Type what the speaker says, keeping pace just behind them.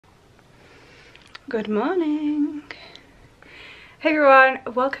Good morning. Hey everyone,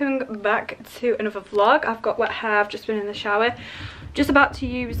 welcome back to another vlog. I've got wet hair, I've just been in the shower. Just about to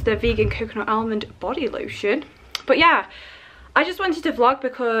use the vegan coconut almond body lotion. But yeah, I just wanted to vlog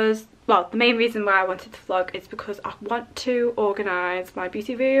because, well, the main reason why I wanted to vlog is because I want to organise my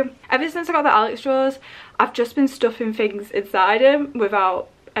beauty room. Ever since I got the Alex drawers, I've just been stuffing things inside them without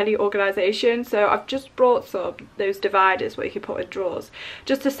any organisation. So I've just brought some, those dividers where you can put in drawers,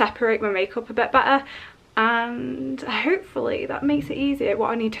 just to separate my makeup a bit better. And hopefully that makes it easier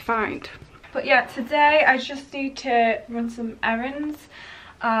what I need to find. But yeah, today I just need to run some errands.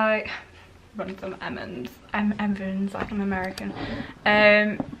 Errands like I'm American.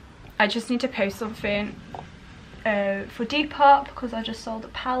 I just need to post something for Depop because I just sold a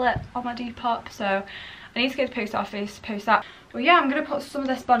palette on my Depop, so I need to go to the post office, post that. Well yeah, I'm going to put some of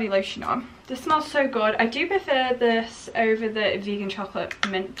this body lotion on. This smells so good. I do prefer this over the vegan chocolate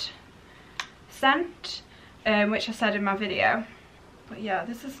mint scent, which I said in my video. But yeah,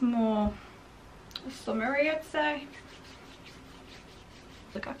 this is more summery, I'd say.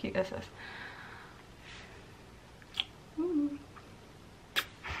 Look how cute this is.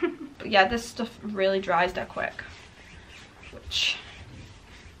 But yeah, this stuff really dries dead quick, which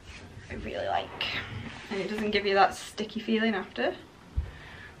I really like. And it doesn't give you that sticky feeling after,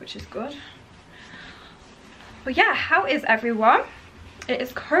 which is good. But yeah, how is everyone? It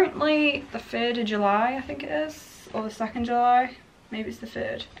is currently the 3rd of July, I think it is, or the 2nd July, maybe it's the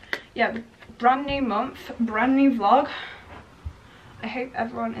 3rd. Yeah, brand new month, brand new vlog. I hope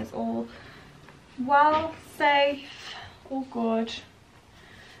everyone is all well, safe, all good.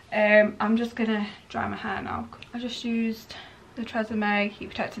 I'm just gonna dry my hair now. I just used the Tresemme Heat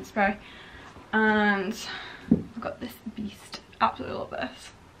Protectant Spray, and I've got this beast. Absolutely love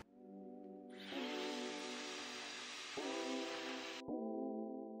this.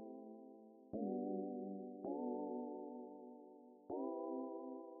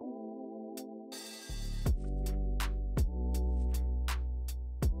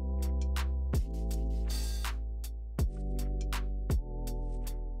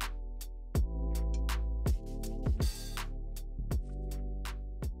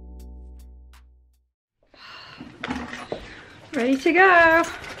 Ready to go.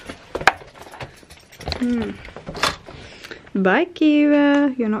 Bye,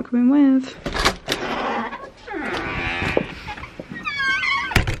 Kira. You're not coming with.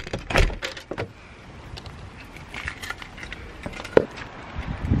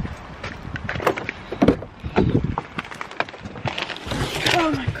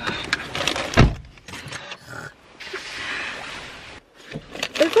 Oh my god.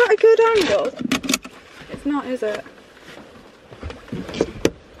 Is that a good angle? It's not, is it?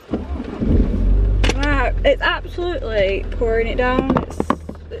 Wow, it's absolutely pouring it down.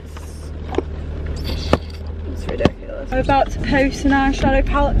 It's ridiculous. I'm about to post an eyeshadow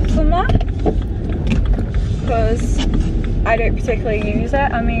palette somewhere because I don't particularly use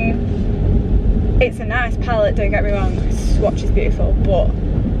it. I mean, it's a nice palette, don't get me wrong, the swatch is beautiful, but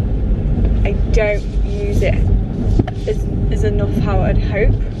I don't use it as enough how I'd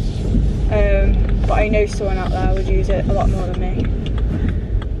hope. But I know someone out there would use it a lot more than me.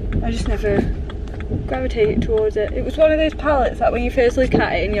 I just never gravitated towards it. It was one of those palettes that when you first look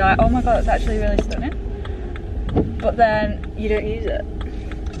at it and you're like, oh my god, it's actually really stunning, but then you don't use it.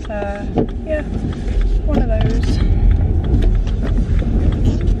 So yeah, one of those.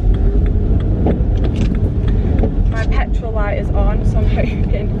 My petrol light is on, so I'm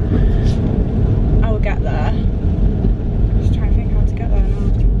hoping I will get there. Just trying to think how to get there now.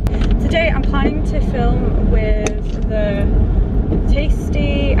 Today I'm planning to film with the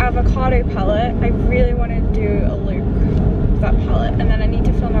Tasty avocado palette. I really want to do a look with that palette, and then I need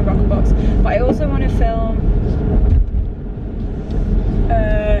to film my rocker box, but I also want to film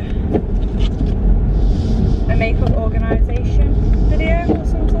a makeup organisation video or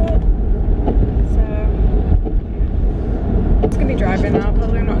some sort. So yeah. It's going to be driving now,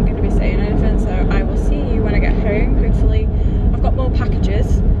 probably not going to be saying anything, so I will see you when I get home. Hopefully I've got more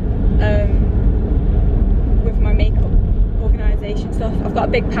packages with my makeup organisation stuff. I've got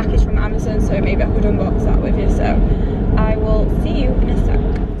a big package from Amazon, so maybe I could unbox that with you, so I will see you in a sec.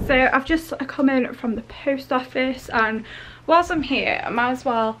 So I've just come in from the post office, and whilst I'm here I might as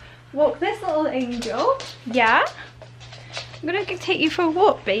well walk this little angel. Yeah, I'm gonna take you for a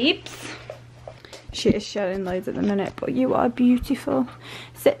walk, babes. She is shedding loads at the minute, but you are beautiful.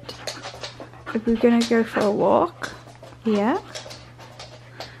 Sit. Are we gonna go for a walk? Yeah.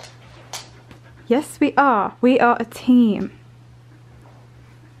 Yes, we are. We are a team.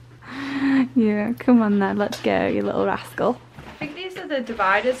 Yeah, come on then, let's go, you little rascal. I think these are the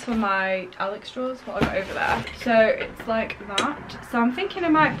dividers for my Alex drawers, what I got over there. So it's like that. So I'm thinking I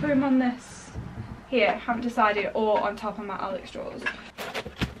might put them on this here, haven't decided, or on top of my Alex drawers.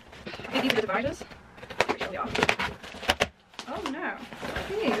 I think these are the dividers. Which they are. Oh no,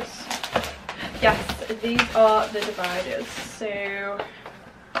 these. Yes, these are the dividers. So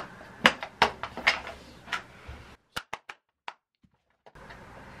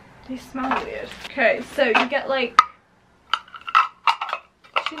they smell weird. Okay, so you get like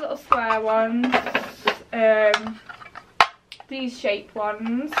 2 little square ones, these shaped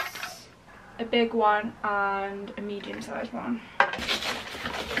ones, a big one and a medium sized one.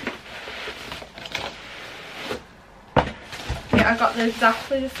 Yeah, I got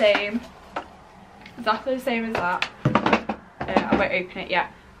exactly the same as that. I won't open it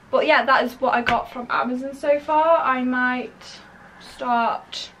yet. But yeah, that is what I got from Amazon so far. I might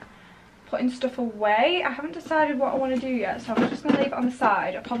start putting stuff away. I haven't decided what I want to do yet, so I'm just going to leave it on the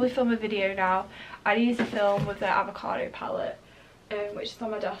side. I'll probably film a video now. I need to film with the avocado palette, which is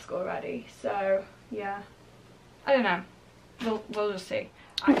on my desk already. So yeah, I don't know. We'll just see.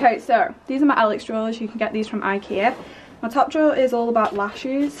 Okay, so these are my Alex drawers. You can get these from IKEA. My top drawer is all about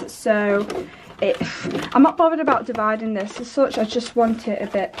lashes, so I'm not bothered about dividing this as such. I just want it a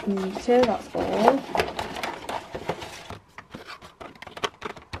bit neater, that's all.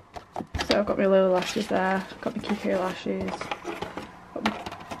 So I've got my little lashes there, got my Kiko lashes.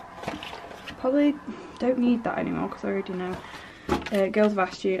 Probably don't need that anymore because I already know. Girls of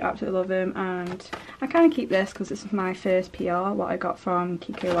Attitude, absolutely love them, and I kind of keep this because this is my first PR, what I got from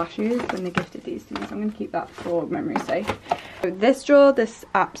Kiko Lashes when they gifted these to me, so I'm going to keep that for memory's sake. So this drawer, this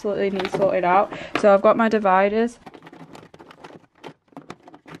absolutely needs sorted out, so I've got my dividers.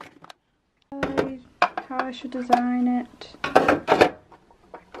 How I should design it.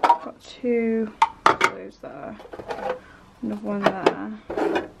 Got 2 of those there, another one there,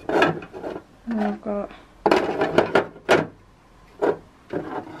 and then I've got,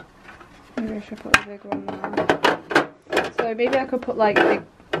 maybe I should put a big one there. So maybe I could put like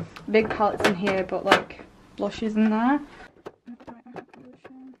big palettes in here, but like blushes in there.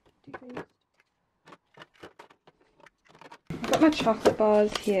 I've got my chocolate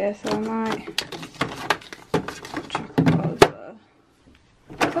bars here, so I might put chocolate bars there.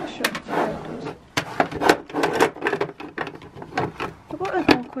 That should help. What an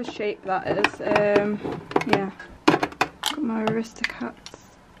awkward shape that is. Yeah. Got my Aristocats.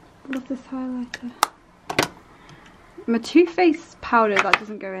 Love this highlighter. My Too Faced powder, that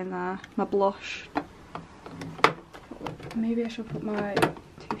doesn't go in there. My blush. Maybe I should put my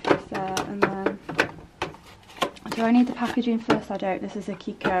Too Faced there, and then do I need the packaging first? I don't. This is a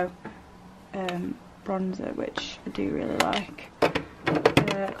Kiko bronzer, which I do really like.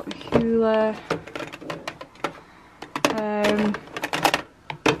 Got my Hoola.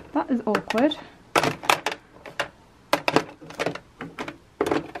 That is awkward.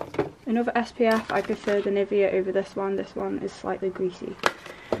 Another SPF, I prefer the Nivea over this one. This one is slightly greasy.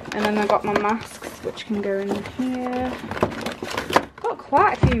 And then I got my masks, which can go in here. Got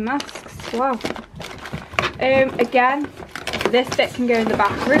quite a few masks, wow. Again, this bit can go in the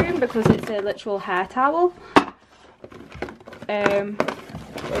back room because it's a literal hair towel. Yeah,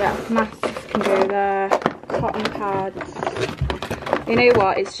 masks can go there. Cotton pads. You know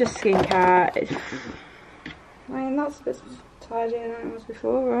what? It's just skincare. I mean, that's a bit tidier than it was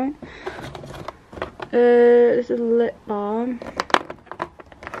before, right? This is a lip balm.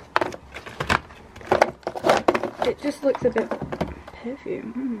 It just looks a bit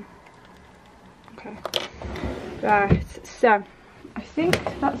perfume. Okay. Right. So I think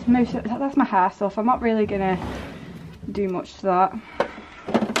that's that's my hair stuff. I'm not really gonna do much to that.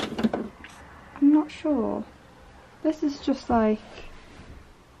 I'm not sure. This is just like,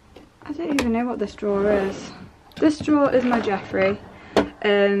 I don't even know what this drawer is. This drawer is my Jeffree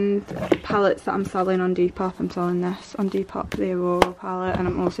and palettes that I'm selling on Depop. I'm selling this on Depop, the Aurora palette, and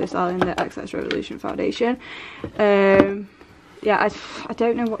I'm also selling the XX Revolution foundation. Yeah, I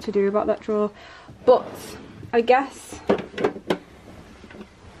don't know what to do about that drawer, but I guess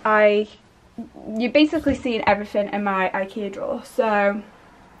you're basically seeing everything in my IKEA drawer, so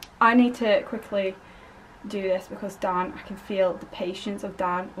I need to quickly do this because Dan, I can feel the patience of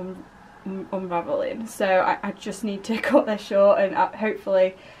Dan unraveling, so I just need to cut this short, and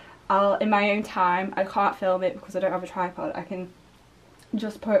hopefully I'll, in my own time, I can't film it because I don't have a tripod, I can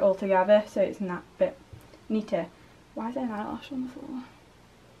just put it all together so it's not a bit neater. Why is there an eyelash on the floor?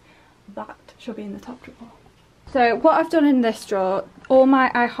 That should be in the top drawer. So what I've done in this drawer, all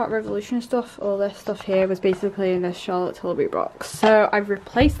my I Heart Revolution stuff, all this stuff here was basically in this Charlotte Tilbury box. So I've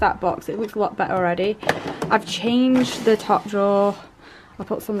replaced that box, it looks a lot better already. I've changed the top drawer I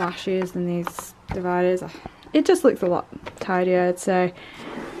put some lashes in these dividers. It just looks a lot tidier, I'd say.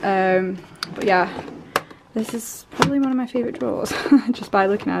 But yeah, this is probably one of my favourite drawers, just by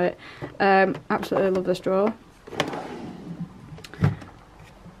looking at it. Absolutely love this drawer.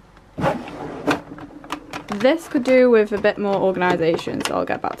 This could do with a bit more organisation, so I'll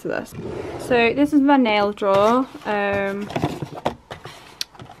get back to this. So this is my nail drawer. I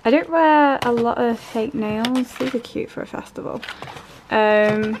don't wear a lot of fake nails. These are cute for a festival.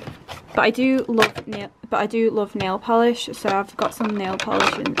 But I do love nail polish, so I've got some nail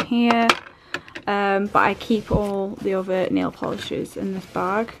polish in here. But I keep all the other nail polishes in this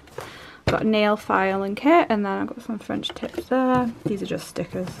bag. Got a nail file and kit, and then I've got some French tips there. These are just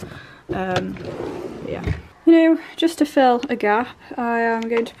stickers. Yeah. You know, just to fill a gap, I am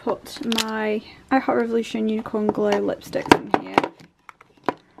going to put my I Heart Revolution Unicorn Glow lipsticks in here.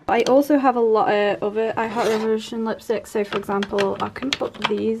 I also have a lot of other I Heart Revolution lipsticks, so for example, I can put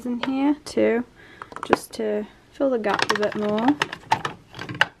these in here too, just to fill the gap a bit more.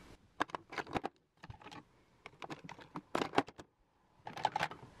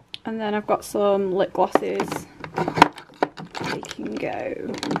 And then I've got some lip glosses. They can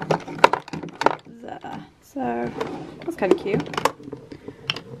go there. So that's kind of cute.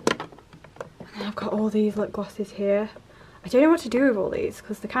 And then I've got all these lip glosses here. I don't know what to do with all these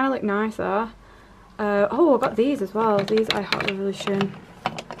because they kind of look nicer. Oh, I've got these as well. These I Heart Revolution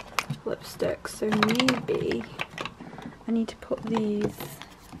lipsticks. So maybe I need to put these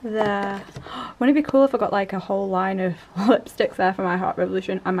there. Wouldn't it be cool if I got like a whole line of lipsticks there for my Heart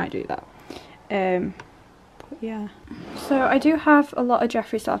Revolution? I might do that. But yeah. So I do have a lot of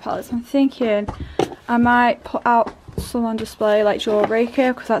Jeffree Star palettes. I'm thinking I might put out some on display like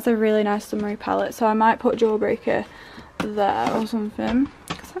Jawbreaker, because that's a really nice summery palette. So I might put Jawbreaker there or something,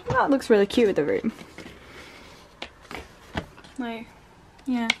 because I think that looks really cute with the room. Like,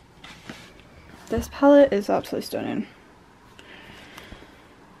 yeah. This palette is absolutely stunning.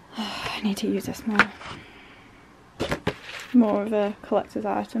 I need to use this more of a collector's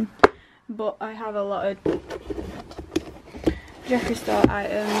item. But I have a lot of Jeffree Star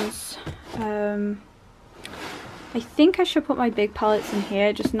items. I think I should put my big palettes in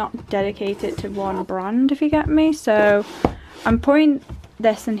here, just not dedicate it to one brand, if you get me. So I'm putting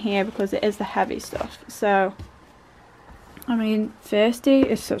this in here because it is the heavy stuff. So I mean, Thirsty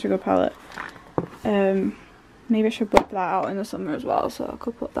is such a good palette. Maybe I should book that out in the summer as well, so I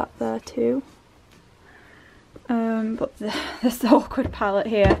could put that there too. But this awkward palette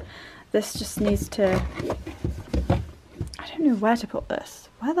here, this just needs to, I don't know where to put this.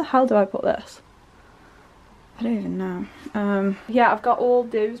 Where the hell do I put this? I don't even know. Yeah, I've got all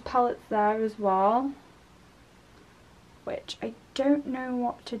those palettes there as well, which I don't know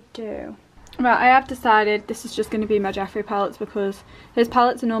what to do. Right, I have decided this is just going to be my Jeffree palettes, because his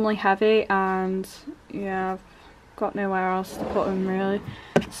palettes are normally heavy and yeah, I've got nowhere else to put them really.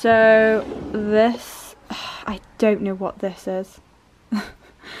 So this, I don't know what this is.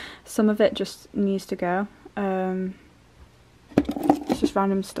 Some of it just needs to go. It's just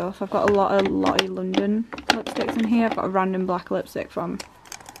random stuff. I've got a lot of Lottie London lipsticks in here. I've got a random black lipstick from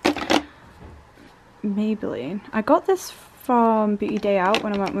Maybelline. I got this from Beauty Day Out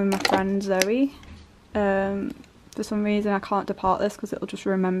when I went with my friend Zoe. For some reason I can't depart this because it'll just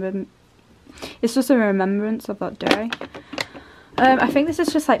remember. It's just a remembrance of that day. I think this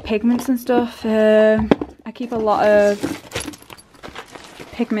is just like pigments and stuff. I keep a lot of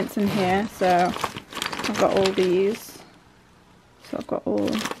pigments in here, so I've got all these. So I've got all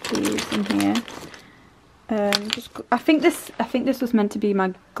these in here. I think this was meant to be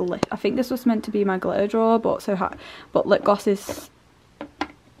my glitter drawer, but lip glosses.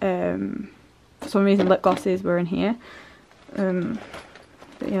 For some reason, lip glosses were in here. But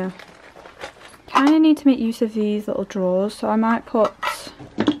yeah, kind of need to make use of these little drawers. So I might put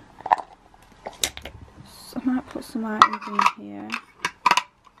some items in here.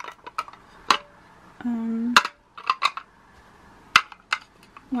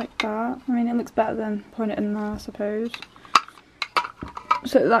 Like that. I mean, it looks better than putting it in there, I suppose.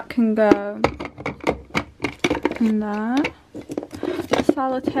 So that can go in there.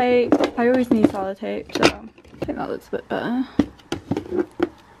 Sellotape. I always need sellotape, so I think that looks a bit better.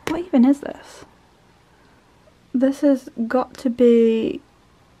 What even is this? This has got to be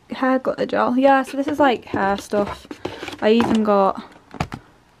hair glitter gel. Yeah, so this is like hair stuff. I even got,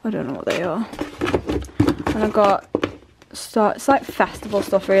 I don't know what they are. And I've got, it's like festival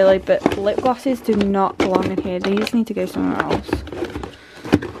stuff really, but lip glosses do not belong in here. These need to go somewhere else.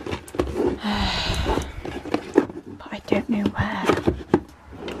 But I don't know where.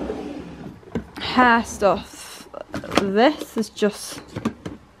 Hair stuff. This is just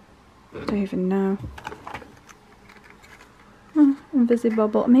I don't even know. Oh,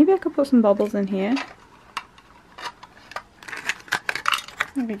 Invisibubble. Maybe I could put some bubbles in here.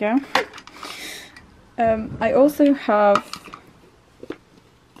 There we go. I also have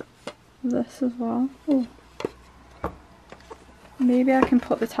this as well. Ooh. Maybe I can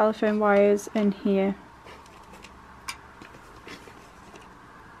put the telephone wires in here.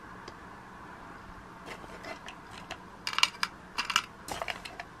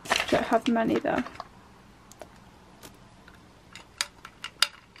 Don't have many though.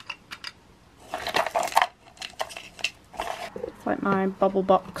 It's like my bubble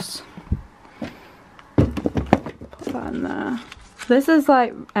box. Put that in there. This is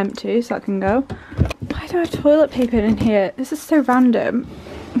like empty, so that can go. Why do I have toilet paper in here? This is so random.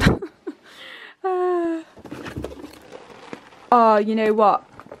 Oh, you know what?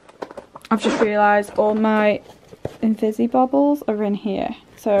 I've just realised all my Invisibubbles are in here.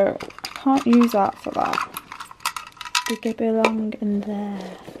 So I can't use that for that. They belong in there.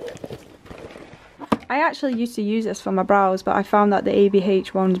 I actually used to use this for my brows, but I found that the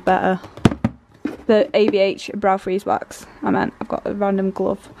ABH one's better. The ABH brow freeze wax. I meant, I've got a random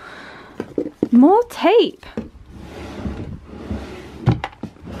glove. More tape!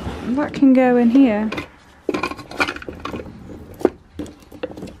 That can go in here.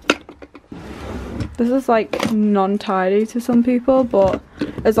 This is like non-tidy to some people, but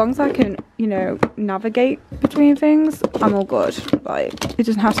as long as I can, you know, navigate between things, I'm all good. Like, it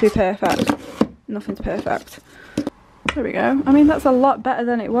doesn't have to be perfect. Nothing's perfect. There we go. I mean, that's a lot better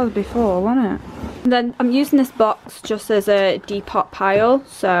than it was before, wasn't it? And then I'm using this box just as a depot pile,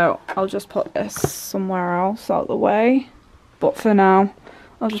 so I'll just put this somewhere else out of the way. But for now,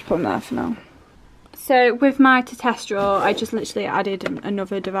 I'll just put them there for now. So with my to test drawer, I just literally added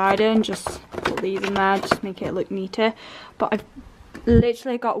another divider and just put these in there, just make it look neater. But I've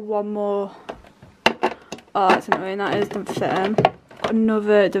literally got one more. Oh, that's annoying, that is, doesn't fit in. Got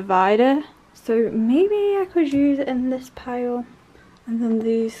another divider. So maybe I could use it in this pile. And then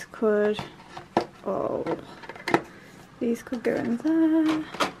these could, oh, these could go in there.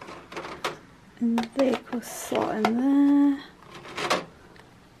 And they could slot in there.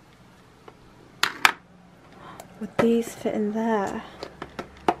 Would these fit in there?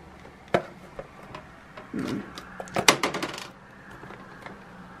 It's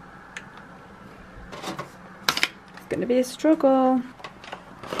going to be a struggle.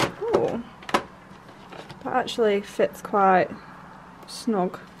 Oh, that actually fits quite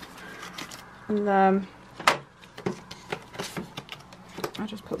snug. And then I'll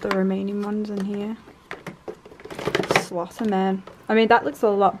just put the remaining ones in here. Slot them in. I mean, that looks a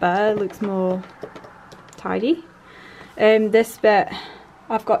lot better. It looks more tidy. This bit,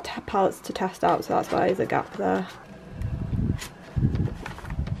 I've got palettes to test out, so that's why there's a gap there.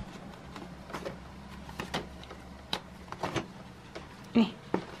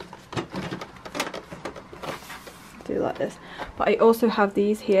 Do like this. But I also have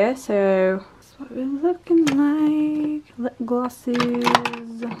these here, so that's what we're looking like. Lip glosses.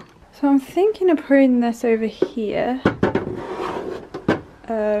 So I'm thinking of putting this over here.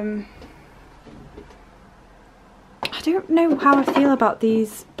 I don't know how I feel about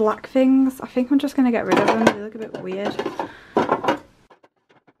these black things. I think I'm just going to get rid of them. They look a bit weird.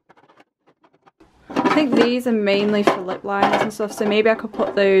 I think these are mainly for lip liners and stuff, so maybe I could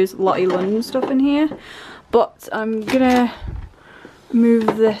put those Lottie London stuff in here. But I'm going to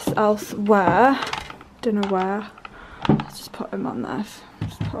move this elsewhere. Don't know where. Let's just put them on there.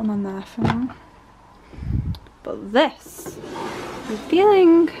 Just put them on there for now. But this, I'm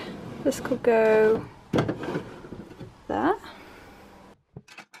feeling this could go there.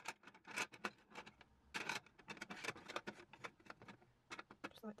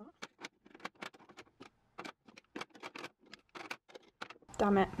 Just like that.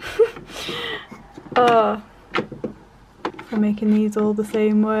 Damn it. Oh, I'm making these all the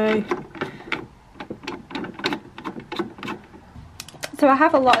same way. So I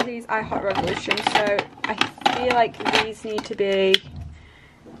have a lot of these iHot Revolution, so I feel like these need to be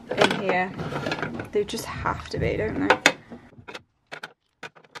in here. They just have to be, don't they?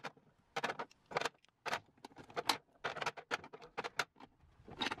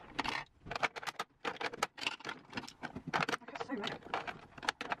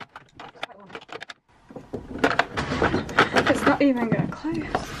 It's not even going to close.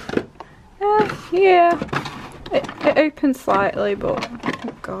 Yeah. It opens slightly, but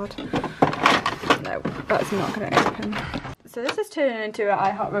oh god. No, that's not going to open. So this is turning into an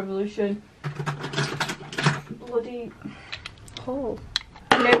iHot Revolution bloody hole.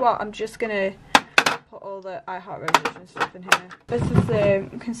 You know what? I'm just going to put all the I Heart Revolution stuff in here. This is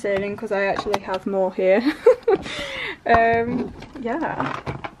concerning because I actually have more here. Yeah.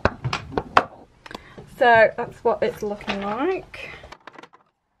 So that's what it's looking like.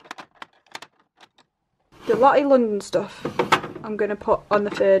 The Lottie London stuff I'm going to put on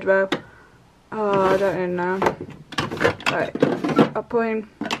the third row. Oh, I don't know now. Right, I'm going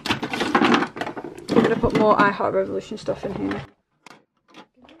to put more I Heart Revolution stuff in here.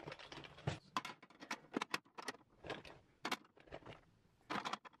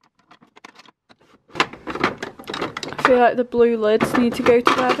 I feel like the blue lids need to go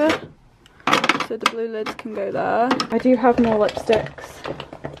together. So the blue lids can go there. I do have more lipsticks.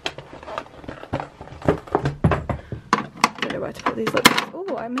 Don't know where to put these lipsticks.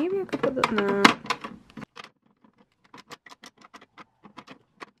 Oh, maybe I could put them there.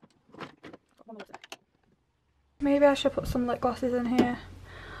 Maybe I should put some lip glosses in here.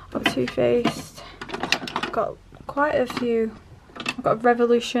 I've got Too Faced. I've got quite a few. I've got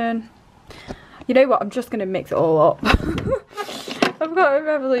Revolution. You know what? I'm just going to mix it all up. I've got a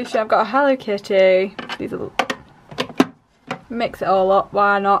Revolution. I've got a Hello Kitty. These are mix it all up.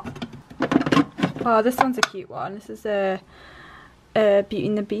 Why not? Oh, this one's a cute one. This is a Beauty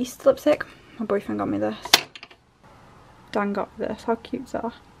and the Beast lipstick. My boyfriend got me this. Dan got me this. How cute's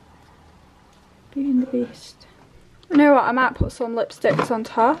that? Beauty and the Beast. You know what? I might put some lipsticks on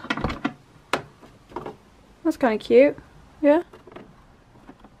top. That's kind of cute. Yeah.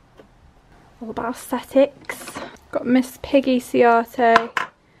 All about aesthetics. Got Miss Piggy Ciate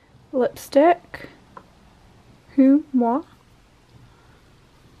lipstick. Who? What?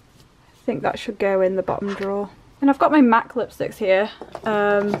 I think that should go in the bottom drawer. And I've got my MAC lipsticks here.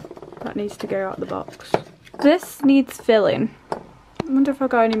 That needs to go out the box. This needs filling. I wonder if I've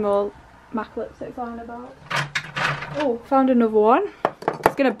got any more MAC lipsticks lying about. Oh, found another one.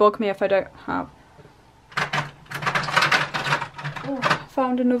 It's gonna bug me if I don't have. Oh,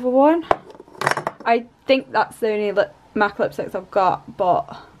 found another one. I think that's the only MAC lipsticks I've got,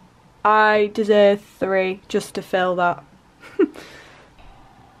 but I deserve 3 just to fill that.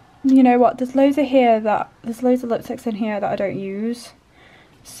 You know what? There's loads of lipsticks in here that I don't use.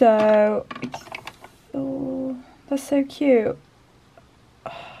 So, oh, that's so cute.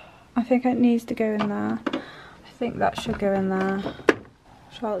 I think it needs to go in there. I think that should go in there.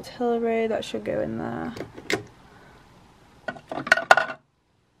 Charlotte Tilbury, that should go in there.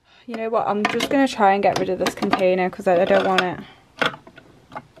 You know what, I'm just going to try and get rid of this container because I don't want it.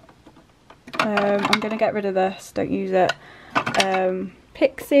 I'm going to get rid of this, don't use it.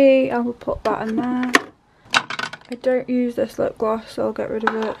 Pixie, I will put that in there. I don't use this lip gloss, so I'll get rid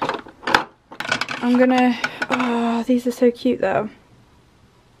of it. I'm going to, oh, these are so cute though.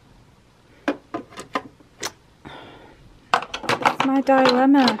 It's my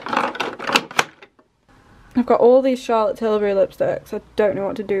dilemma. I've got all these Charlotte Tilbury lipsticks. I don't know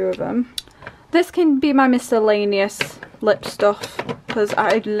what to do with them. This can be my miscellaneous lip stuff because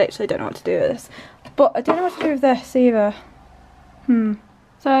I literally don't know what to do with this. But I don't know what to do with this either.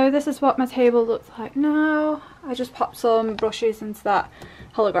 So this is what my table looks like now. I just popped some brushes into that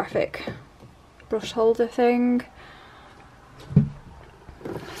holographic brush holder thing.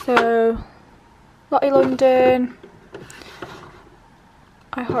 So, Lottie London,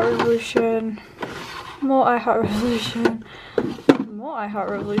 I Heart Revolution, more I Heart Revolution, more I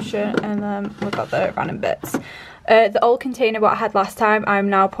Heart Revolution, and then we've got the random bits. The old container what I had last time, I'm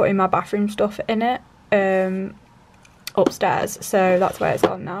now putting my bathroom stuff in it upstairs, so that's where it's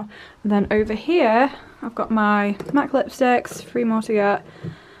gone now. And then over here I've got my MAC lipsticks, 3 more to get,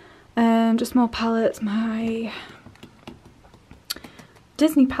 and just more palettes, my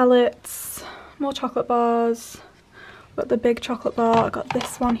Disney palettes, more chocolate bars. Got the big chocolate bar, I got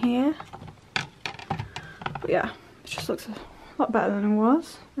this one here. But yeah, it just looks a lot better than it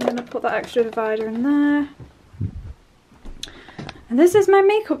was. I'm gonna put that extra divider in there. And this is my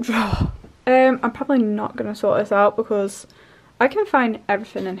makeup drawer. I'm probably not gonna sort this out because I can find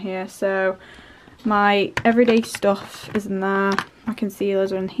everything in here. So my everyday stuff is in there. My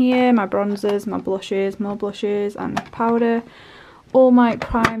concealers are in here, my bronzers, my blushes, more blushes and powder. All my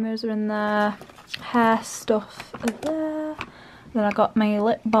primers are in there. Hair stuff is there. Then I got my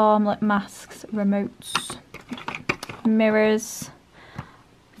lip balm, lip masks, remotes, mirrors,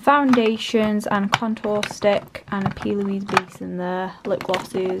 foundations and contour stick, and a P. Louise base in there, lip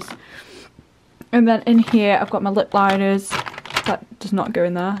glosses. And then in here I've got my lip liners. That does not go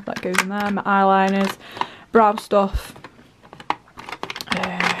in there, that goes in there. My eyeliners, brow stuff.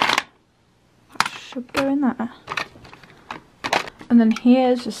 That should go in there. And then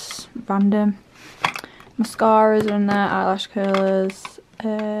here's just random. Mascaras are in there, eyelash curlers,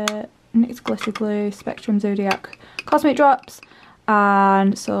 NYX glitter glue, Spectrum Zodiac Cosmic Drops,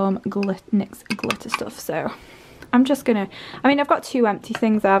 and some NYX glitter stuff. So I'm just gonna, I mean, I've got 2 empty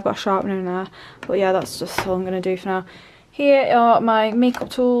things there, I've got a sharpener in there, but yeah, that's just all I'm gonna do for now. Here are my makeup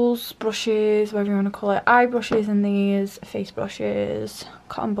tools, brushes, whatever you want to call it, eye brushes and these, face brushes,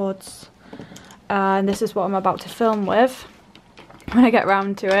 cotton buds, and this is what I'm about to film with when I get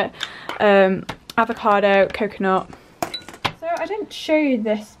round to it. Avocado, coconut. So I didn't show you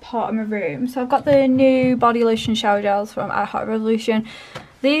this part of my room. So I've got the new body lotion shower gels from I Heart Revolution.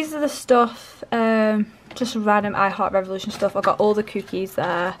 These are the stuff, just random I Heart Revolution stuff. I've got all the cookies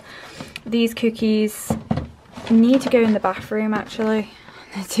there. These cookies need to go in the bathroom actually.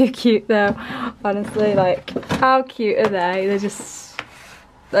 They're too cute though, honestly. Like, how cute are they?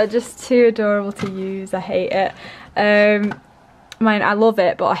 They're just too adorable to use. I hate it. I mean, I love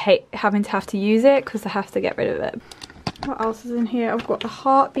it, but I hate having to use it because I have to get rid of it. What else is in here? I've got the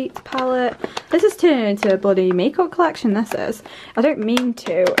Heartbeats palette. This is turning into a bloody makeup collection, this is. I don't mean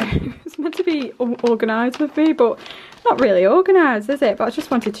to. It's meant to be organised with me, but not really organised, is it? But I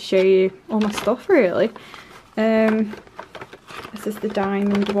just wanted to show you all my stuff, really. This is the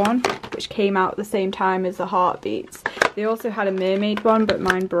diamond one, which came out at the same time as the Heartbeats. They also had a mermaid one, but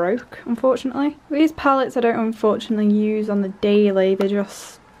mine broke, unfortunately. These palettes I don't unfortunately use on the daily. They're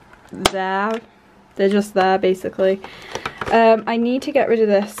just there. They're just there, basically. I need to get rid of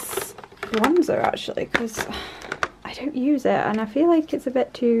this bronzer, actually, because I don't use it, and I feel like it's a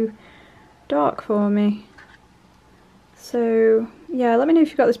bit too dark for me. So yeah, let me know if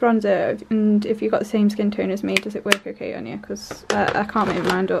you've got this bronzer, and if you've got the same skin tone as me, does it work okay on you? Because I can't make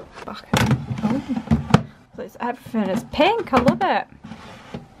my mind up. Back. Oh, so everything is pink. I love it.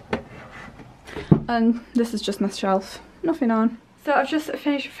 And this is just my shelf. Nothing on. So I've just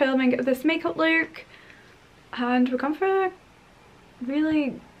finished filming this makeup look, and we're going for a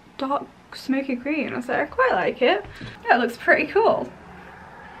really dark smoky green. So I quite like it. Yeah, it looks pretty cool.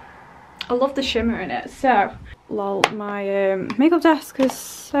 I love the shimmer in it. So lol, my makeup desk is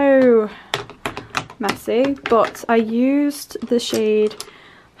so messy, but I used the shade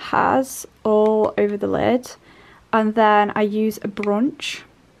Has all over the lid, and then I use a Brunch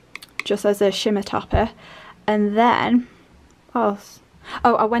just as a shimmer topper, and then what else?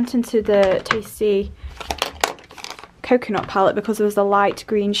 Oh, I went into the Tasty coconut palette because there was a light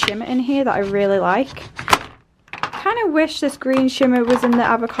green shimmer in here that I really like. I kind of wish this green shimmer was in the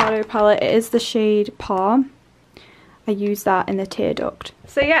avocado palette. It is the shade Palm. I use that in the Tear Duct.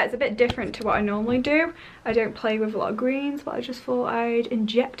 So yeah, it's a bit different to what I normally do. I don't play with a lot of greens, but I just thought I'd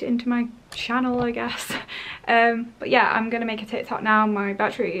inject it into my channel, I guess. But yeah, I'm gonna make a TikTok now. My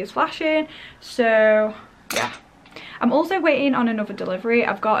battery is flashing, so yeah. I'm also waiting on another delivery.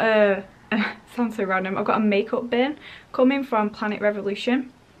 I've got a sounds so random, I've got a makeup bin coming from Planet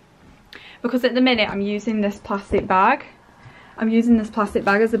Revolution, because at the minute I'm using this plastic bag. I'm using this plastic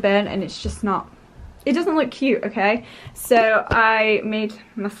bag as a bin, and it's just not, it doesn't look cute, okay? So I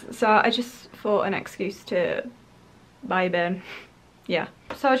just thought an excuse to buy a bin. Yeah.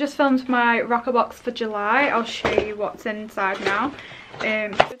 So I just filmed my rocker box for July. I'll show you what's inside now.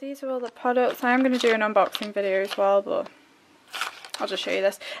 So these are all the products. I am going to do an unboxing video as well, but I'll just show you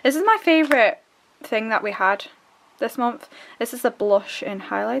this. This is my favourite thing that we had this month. This is the blush and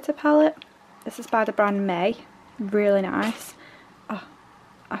highlighter palette. This is by the brand May. Really nice. Oh,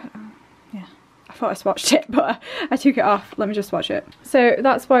 yeah. I thought I swatched it, but I took it off. Let me just swatch it. So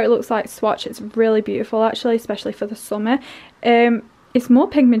that's what it looks like swatch. It's really beautiful actually, especially for the summer. It's more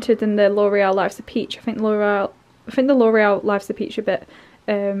pigmented than the L'Oreal Life's a Peach. I think the L'Oreal Life's a Peach a bit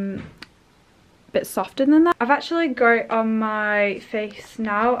softer than that. I've actually got it on my face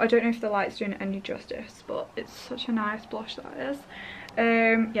now. I don't know if the light's doing it any justice, but it's such a nice blush that is.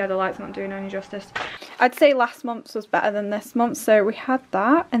 Yeah, the light's not doing any justice. I'd say last month's was better than this month. So we had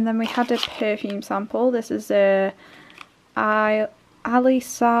that, and then we had a perfume sample. This is a Ali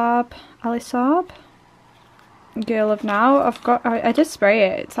Saab Girl of Now. I did spray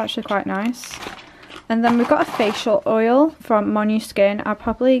it. It's actually quite nice. And then we've got a facial oil from Monu Skin. I'll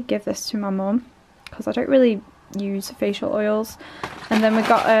probably give this to my mum because I don't really use facial oils. And then we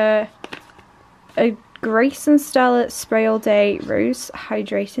got a Grace and Stella Spray All Day Rose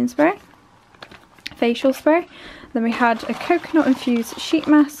Hydrating Spray. Facial spray. Then we had a coconut infused sheet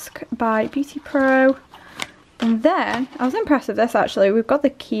mask by Beauty Pro. And then, I was impressed with this actually, we've got the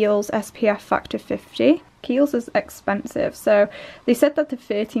Kiehl's SPF Factor 50. Kiehl's is expensive, so they said that the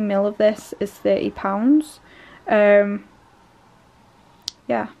 30ml of this is £30.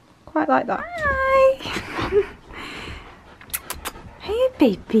 Yeah, quite like that. Hi! Hey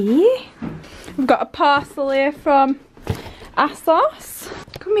baby! We've got a parcel here from ASOS.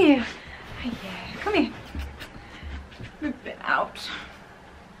 Come here. Yeah, come here. Move it out.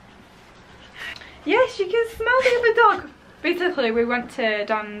 Yes, you can smell the other dog. Basically, we went to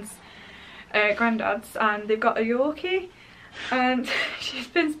Dan's granddad's and they've got a Yorkie, and she's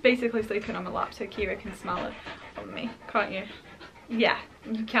been basically sleeping on my lap, so Kira can smell it on me, can't you? Yeah,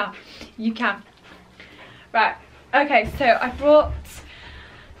 you can. You can. Right. Okay, so I brought.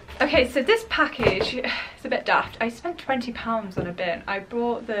 Okay, so this package is a bit daft. I spent £20 on a bin. I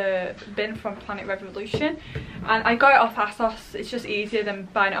bought the bin from Planet Revolution and I got it off ASOS. It's just easier than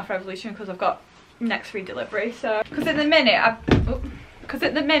buying it off Revolution because I've got next free delivery. So, because at the minute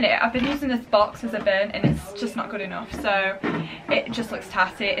I've been using this box as a bin and it's just not good enough. So it just looks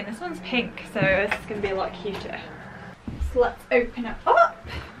tatty, and this one's pink, so this is going to be a lot cuter. So let's open it up.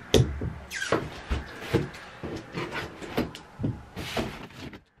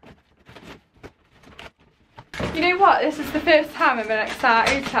 You know what, this is the first time I've been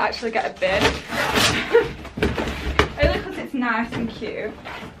excited to actually get a bin. Only because it's nice and cute.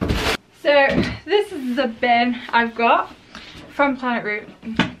 So this is the bin I've got from Planet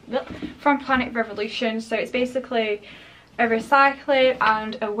Revolution. So it's basically a recycling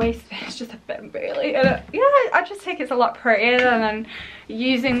and a waste bin. It's just a bin really. And yeah, I just think it's a lot prettier than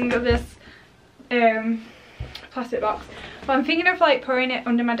using this plastic box. But I'm thinking of like putting it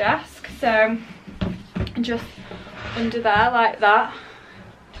under my desk, so just under there like that,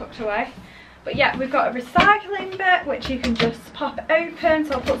 tucked away. But yeah, we've got a recycling bit which you can just pop open,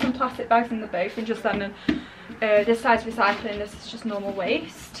 so I'll put some plastic bags in the both, and just then this side's recycling, this is just normal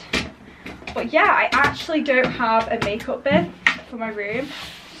waste. But yeah, I actually don't have a makeup bin for my room,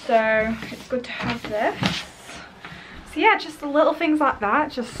 so it's good to have this. So yeah, just the little things like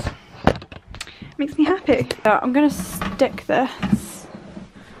that just makes me happy. So I'm gonna stick this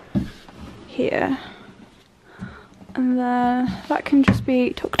here, and then that can just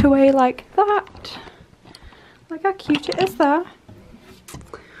be tucked away like that. Look how cute it is there.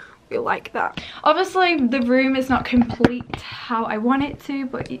 We like that. Obviously the room is not complete how I want it to,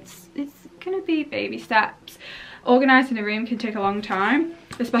 but it's gonna be baby steps. Organising a room can take a long time,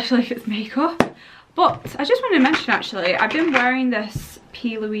 especially if it's makeup. But I just want to mention, actually, I've been wearing this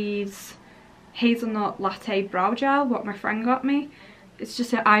P. Louise hazelnut latte brow gel, what my friend got me. It's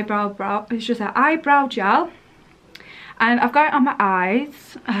just an eyebrow gel. And I've got it on my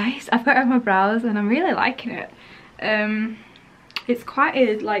eyes. I've got it on my brows, and I'm really liking it. It's quite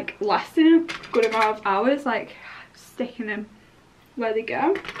a, like, lasting a good amount of hours, like sticking them where they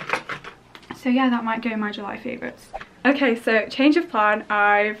go. So yeah, that might go in my July favourites. Okay, so change of plan.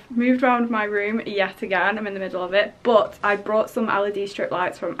 I've moved around my room yet again. I'm in the middle of it, but I brought some LED strip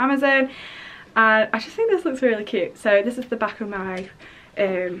lights from Amazon, and I just think this looks really cute. So this is the back of my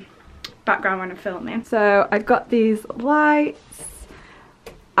background when I'm filming. So I've got these lights,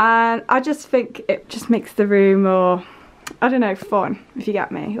 and I just think it just makes the room more, I don't know, fun, if you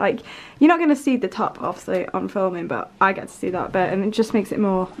get me. Like, you're not going to see the top obviously on filming, but I get to see that bit, and it just makes it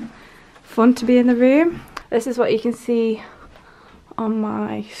more fun to be in the room. This is what you can see on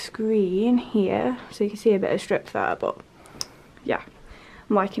my screen here, so you can see a bit of strip there, but yeah,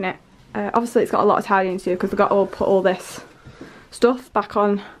 I'm liking it. Obviously it's got a lot of tidying to do because I've got to put all this stuff back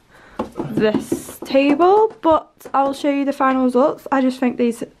on this table, but I'll show you the final results. I just think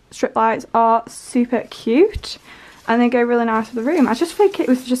these strip lights are super cute and they go really nice with the room. I just think it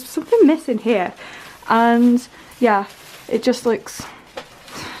was just something missing here, and yeah, it just looks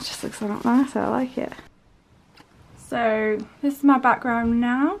a lot nicer. I like it. So this is my background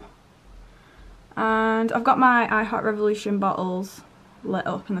now, and I've got my I Heart Revolution bottles lit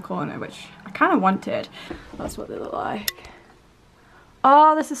up in the corner, which I kind of wanted. That's what they look like.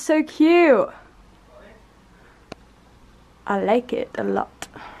 Oh, this is so cute. I like it a lot.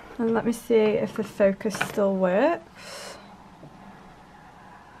 And let me see if the focus still works.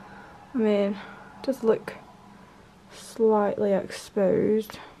 I mean, it does look slightly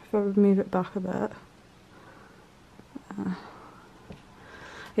exposed if I would move it back a bit.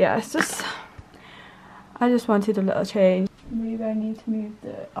 Yeah, it's just, I just wanted a little change. Maybe I need to move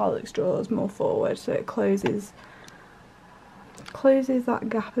the Alex drawers more forward so it closes that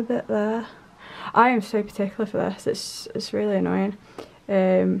gap a bit there. I am so particular for this, it's really annoying.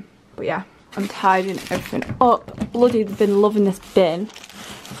 But yeah, I'm tidying everything up. Bloody been loving this bin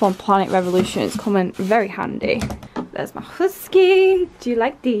from Planet Revolution. It's coming very handy. There's my husky. Do you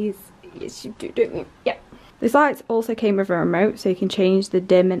like these? Yes you do, don't you? Yeah. These lights also came with a remote, so you can change the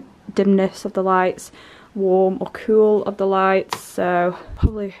dimness of the lights, warm or cool of the lights. So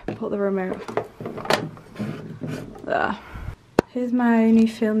probably put the remote there. Here's my new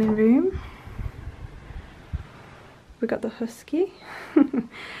filming room. We got the husky.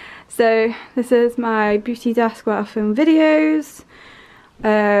 So this is my beauty desk where I film videos,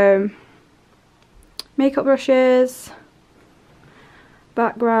 makeup brushes,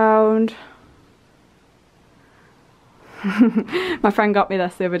 background. My friend got me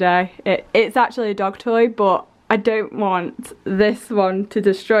this the other day. It's actually a dog toy, but I don't want this one to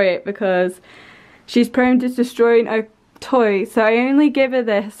destroy it because she's prone to destroying a toy, so I only give her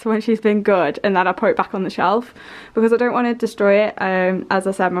this when she's been good, and then I put it back on the shelf because I don't want to destroy it. As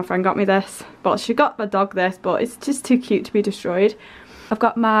I said, my friend got me this, but she got the dog this, but it's just too cute to be destroyed. I've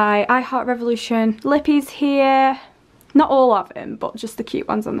got my I Heart Revolution lippies here, not all of them, but just the cute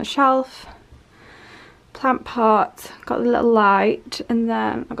ones on the shelf. Plant pot, got the little light, and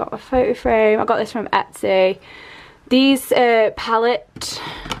then I got a photo frame. I got this from Etsy. These palette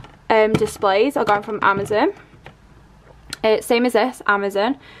displays I got from Amazon. Same as this,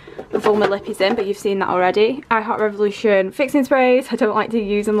 Amazon, with all my lippies in, but you've seen that already. I Heart Revolution fixing sprays. I don't like to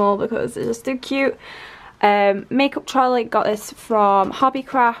use them all because they're just too cute. Makeup trolley, got this from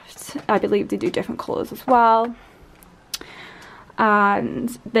Hobbycraft. I believe they do different colours as well.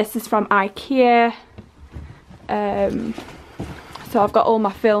 And this is from IKEA. So I've got all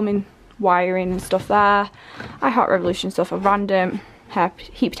my filming wiring and stuff there. I Heart Revolution stuff, a random hair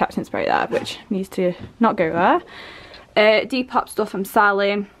heat protection spray there, which needs to not go there. Depop stuff I'm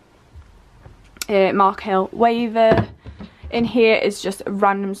selling. Mark Hill waiver. In here is just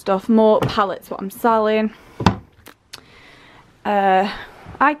random stuff. More palettes what I'm selling.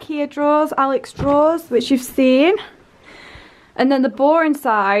 IKEA drawers, Alex drawers, which you've seen. And then the boring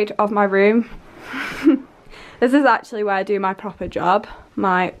side of my room. This is actually where I do my proper job,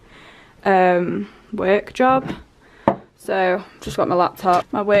 my work job. So just got my laptop,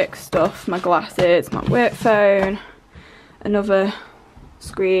 my work stuff, my glasses, my work phone, another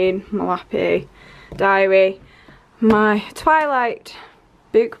screen, my lappy, diary, my Twilight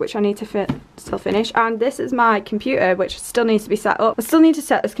book, which I need to still finish, and this is my computer, which still needs to be set up. I still need to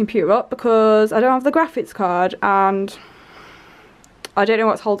set this computer up because I don't have the graphics card, and I don't know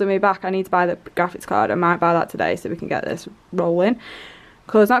what's holding me back. I need to buy the graphics card. I might buy that today so we can get this rolling,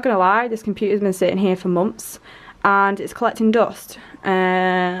 because not gonna lie, this computer's been sitting here for months and it's collecting dust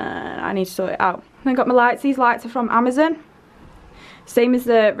and I need to sort it out. Then got my lights. These lights are from Amazon, same as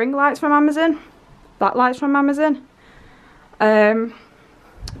the ring lights from Amazon, that light's from Amazon.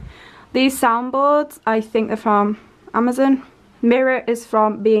 These soundboards, I think they're from Amazon. Mirror is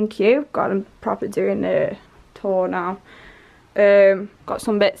from B&Q. God, I'm probably doing a tour now. Got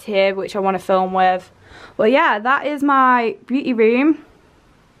some bits here which I want to film with. Well, yeah, that is my beauty room.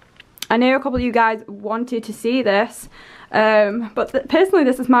 I know a couple of you guys wanted to see this, but personally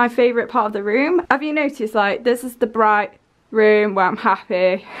this is my favourite part of the room. Have you noticed, like, this is the bright room where I'm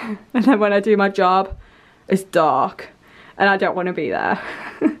happy, and then when I do my job it's dark and I don't want to be there.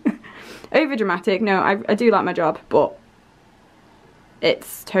 Over dramatic, no, I do like my job, but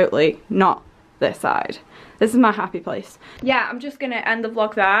it's totally not this side. This is my happy place. Yeah, I'm just gonna end the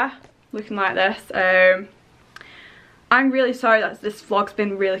vlog there, looking like this. I'm really sorry that this vlog's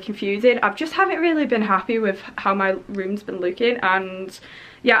been really confusing. I just haven't really been happy with how my room's been looking, and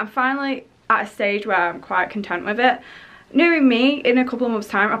yeah, I'm finally at a stage where I'm quite content with it. Knowing me, in a couple of months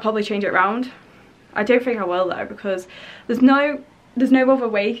time I'll probably change it around. I don't think I will though, because there's no other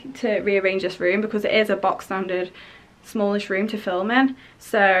way to rearrange this room, because it is a box standard smallish room to film in,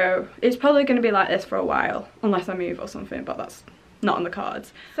 so it's probably going to be like this for a while unless I move or something, but that's not on the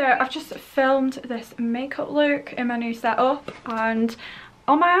cards. So I've just filmed this makeup look in my new setup, and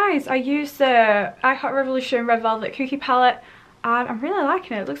on my eyes I used the I Heart Revolution Red Velvet Cookie palette, and I'm really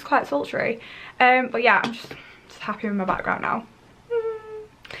liking it. It looks quite sultry, but yeah, I'm just happy with my background now.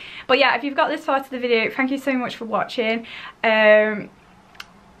 But yeah, if you've got this far to the video, thank you so much for watching. I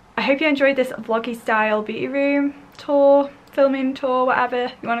hope you enjoyed this vloggy style beauty room tour, filming tour,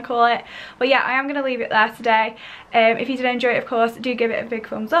 whatever you want to call it. But yeah, I am going to leave it there today. If you did enjoy it, of course, do give it a big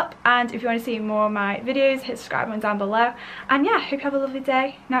thumbs up, and if you want to see more of my videos, hit subscribe button down below. And yeah, hope you have a lovely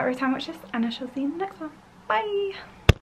day, night, or time watch this, and I shall see you in the next one. Bye!